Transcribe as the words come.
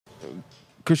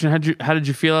Christian, how did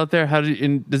you feel out there?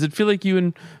 Does it feel like you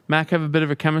and Mac have a bit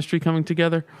of a chemistry coming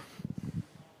together?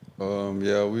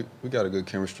 Yeah, we got a good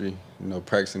chemistry. You know,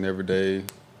 practicing every day,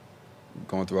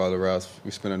 going through all the routes.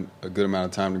 We spend a good amount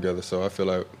of time together, so I feel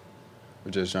like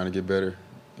we're just trying to get better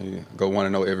and go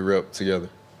 1-0 every rep together.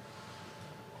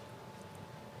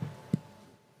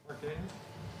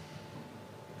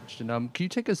 Can you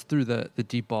take us through the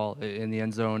deep ball in the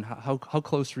end zone? How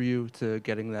close were you to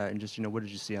getting that, and just what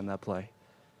did you see on that play?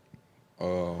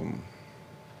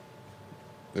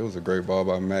 It was a great ball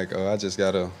by Mac. I just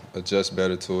gotta adjust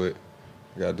better to it.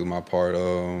 I gotta do my part.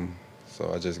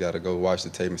 So I just gotta go watch the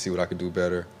tape and see what I could do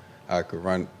better. I could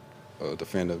run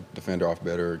defender off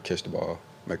better, catch the ball,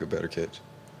 make a better catch.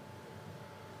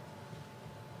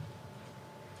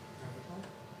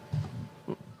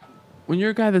 When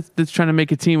you're a guy that's trying to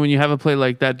make a team, when you have a play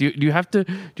like that, do you have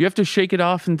to shake it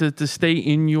off and to stay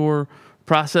in your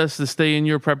process, to stay in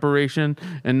your preparation,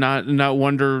 and not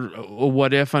wonder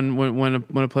what if and when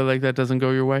a play like that doesn't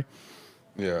go your way?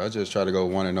 Yeah, I just try to go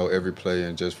 1-0 every play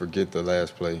and just forget the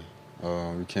last play.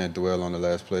 You can't dwell on the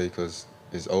last play because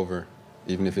it's over.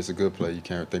 Even if it's a good play, you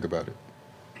can't think about it.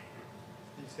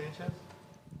 Steve Sanchez?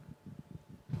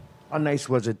 How nice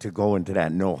was it to go into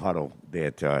that no huddle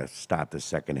there to start the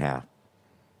second half,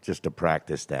 just to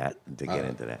practice that and to get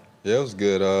into that? Yeah, it was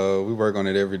good. We work on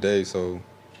it every day, so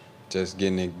just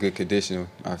getting in good condition.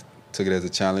 I took it as a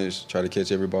challenge, try to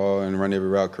catch every ball and run every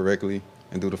route correctly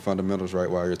and do the fundamentals right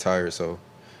while you're tired. So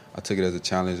I took it as a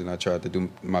challenge, and I tried to do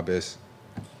my best.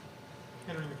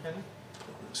 Henry McKinney?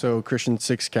 So Christian,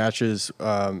 6 catches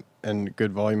and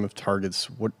good volume of targets.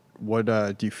 What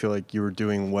do you feel like you were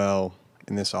doing well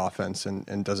in this offense,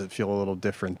 and does it feel a little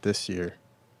different this year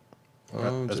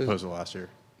as opposed to last year?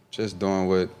 Just doing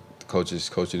what the coaches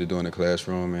coach you to do in the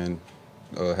classroom, and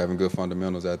having good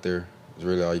fundamentals out there is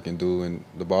really all you can do. And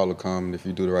the ball will come, and if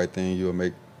you do the right thing, you'll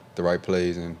make the right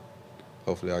plays, and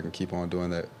hopefully I can keep on doing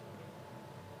that.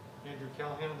 Andrew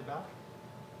Callahan in the back?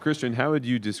 Christian, how would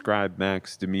you describe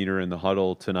Mac's demeanor in the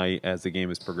huddle tonight as the game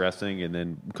is progressing, and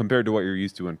then compared to what you're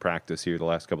used to in practice here the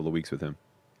last couple of weeks with him?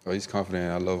 Oh, he's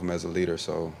confident. I love him as a leader,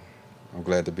 so I'm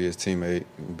glad to be his teammate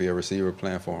and be a receiver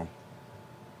playing for him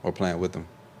or playing with him.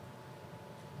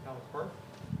 Alex Burke?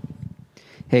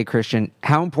 Hey, Christian,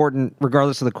 how important,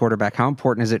 regardless of the quarterback, how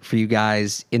important is it for you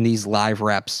guys in these live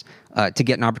reps to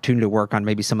get an opportunity to work on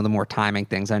maybe some of the more timing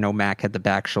things? I know Mac had the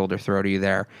back shoulder throw to you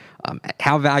there.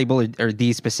 How valuable are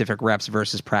these specific reps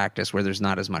versus practice where there's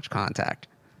not as much contact?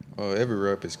 Every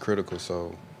rep is critical,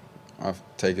 so I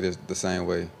take it as the same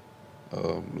way.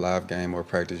 Live game or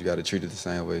practice, you got to treat it the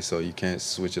same way, so you can't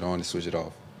switch it on and switch it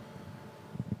off.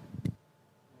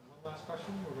 One last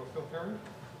question. We'll go Phil Perry.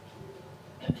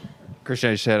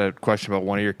 Christian, I just had a question about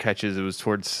one of your catches. It was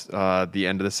towards the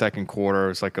end of the second quarter. It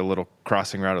was like a little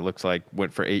crossing route. It looks like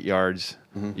went for 8 yards.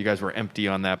 Mm-hmm. You guys were empty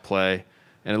on that play,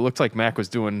 and it looked like Mac was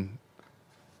doing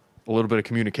a little bit of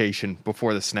communication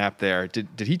before the snap there. Did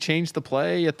he change the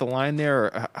play at the line there,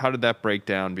 or how did that break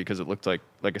down? Because it looked like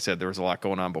I said, there was a lot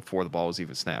going on before the ball was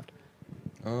even snapped.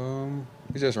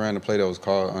 We just ran the play that was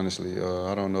called, honestly.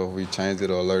 I don't know if we changed it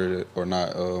or alerted it or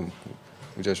not.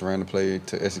 We just ran the play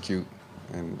to execute,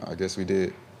 and I guess we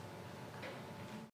did.